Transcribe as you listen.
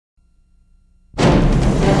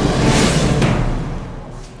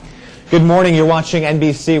Good morning. You're watching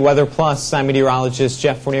NBC Weather Plus. I'm meteorologist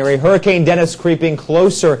Jeff Fornieri. Hurricane Dennis creeping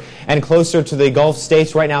closer and closer to the Gulf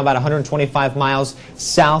states right now, about 125 miles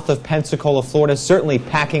south of Pensacola, Florida, certainly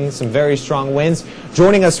packing some very strong winds.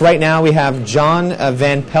 Joining us right now, we have John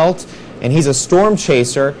Van Pelt, and he's a storm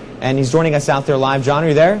chaser, and he's joining us out there live. John, are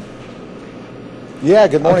you there? Yeah,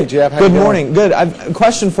 good morning, okay. Jeff. How Good you morning. Good. I've a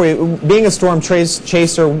question for you. Being a storm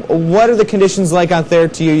chaser, what are the conditions like out there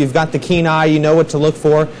to you? You've got the keen eye. You know what to look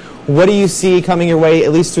for. What do you see coming your way,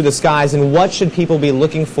 at least through the skies, and what should people be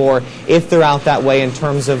looking for if they're out that way in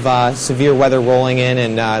terms of severe weather rolling in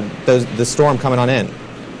and the storm coming on in?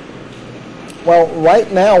 Well, right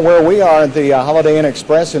now where we are at the Holiday Inn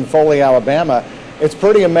Express in Foley, Alabama, it's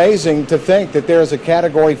pretty amazing to think that there's a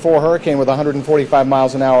Category 4 hurricane with 145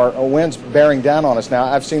 miles an hour winds bearing down on us now.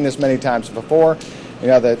 I've seen this many times before, you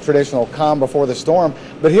know, the traditional calm before the storm.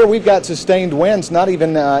 But here we've got sustained winds, not even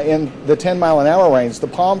in the 10-mile-an-hour range. The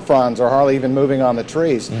palm fronds are hardly even moving on the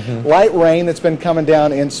trees. Light rain that's been coming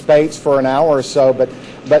down in spates for an hour or so,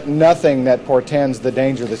 but nothing that portends the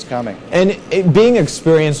danger that's coming. And being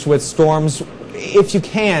experienced with storms, if you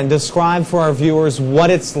can, describe for our viewers what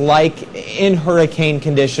it's like in hurricane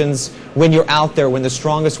conditions when you're out there, when the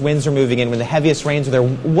strongest winds are moving in, when the heaviest rains are there.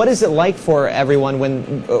 What is it like for everyone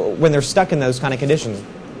when they're stuck in those kind of conditions?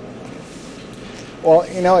 Well,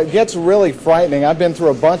 you know, it gets really frightening. I've been through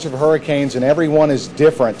a bunch of hurricanes, and every one is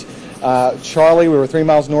different. Charlie, we were 3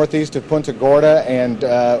 miles northeast of Punta Gorda,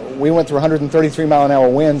 and we went through 133-mile-an-hour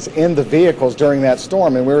winds in the vehicles during that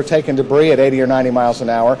storm, and we were taking debris at 80 or 90 miles an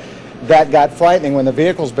hour. That got frightening when the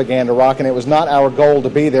vehicles began to rock, and it was not our goal to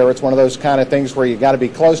be there. It's one of those kind of things where you got to be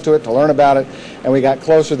close to it to learn about it, and we got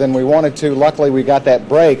closer than we wanted to. Luckily, we got that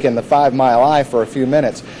break in the 5-mile eye for a few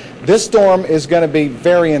minutes. This storm is going to be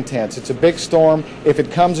very intense. It's a big storm. If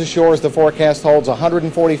it comes ashore, as the forecast holds,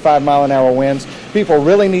 145-mile-an-hour winds. People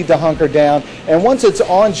really need to hunker down. And once it's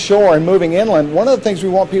on shore and moving inland, one of the things we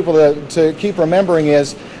want people to keep remembering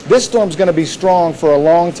is this storm's going to be strong for a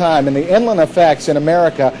long time, and the inland effects in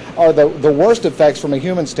America are the worst effects from a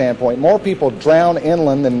human standpoint. More people drown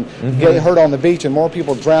inland than get hurt on the beach, and more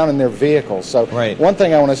people drown in their vehicles. So one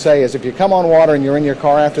thing I want to say is if you come on water and you're in your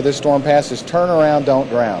car after this storm passes, turn around, don't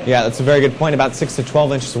drown. Yeah, that's a very good point. About 6 to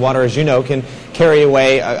 12 inches of water, as you know, can carry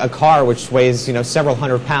away a car which weighs, you know, several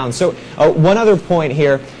hundred pounds. So one other point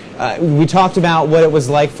here. We talked about what it was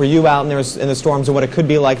like for you out in the storms and what it could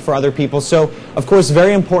be like for other people. So, of course,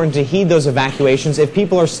 very important to heed those evacuations. If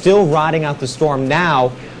people are still riding out the storm now,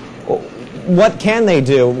 what can they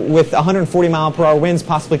do with 140-mile-per-hour winds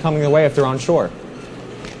possibly coming their way if they're on shore?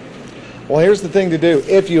 Well, here's the thing to do.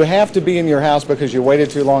 If you have to be in your house because you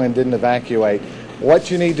waited too long and didn't evacuate,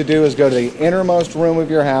 what you need to do is go to the innermost room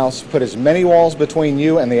of your house, put as many walls between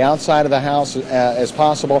you and the outside of the house as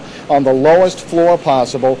possible, on the lowest floor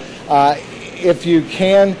possible. If you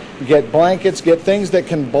can, get blankets, get things that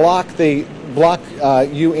can block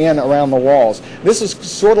you in around the walls. This is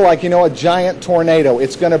sort of like, you know, a giant tornado.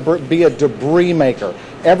 It's going to be a debris maker.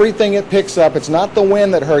 Everything it picks up, it's not the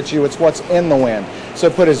wind that hurts you, it's what's in the wind. So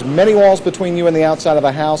put as many walls between you and the outside of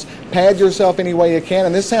the house. Pad yourself any way you can.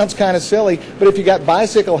 And this sounds kind of silly, but if you got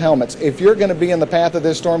bicycle helmets, if you're going to be in the path of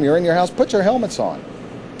this storm, you're in your house, put your helmets on.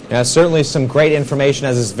 Yeah, certainly some great information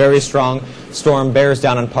as this very strong storm bears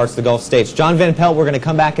down on parts of the Gulf states. John Van Pelt, we're going to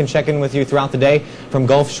come back and check in with you throughout the day from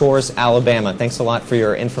Gulf Shores, Alabama. Thanks a lot for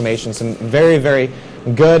your information. Some very, very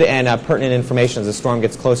good and pertinent information as the storm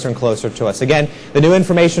gets closer and closer to us. Again, the new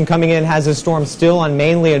information coming in has the storm still on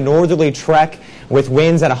mainly a northerly trek with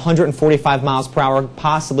winds at 145 miles per hour,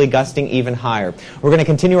 possibly gusting even higher. We're going to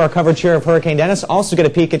continue our coverage here of Hurricane Dennis. Also get a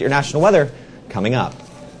peek at your national weather coming up.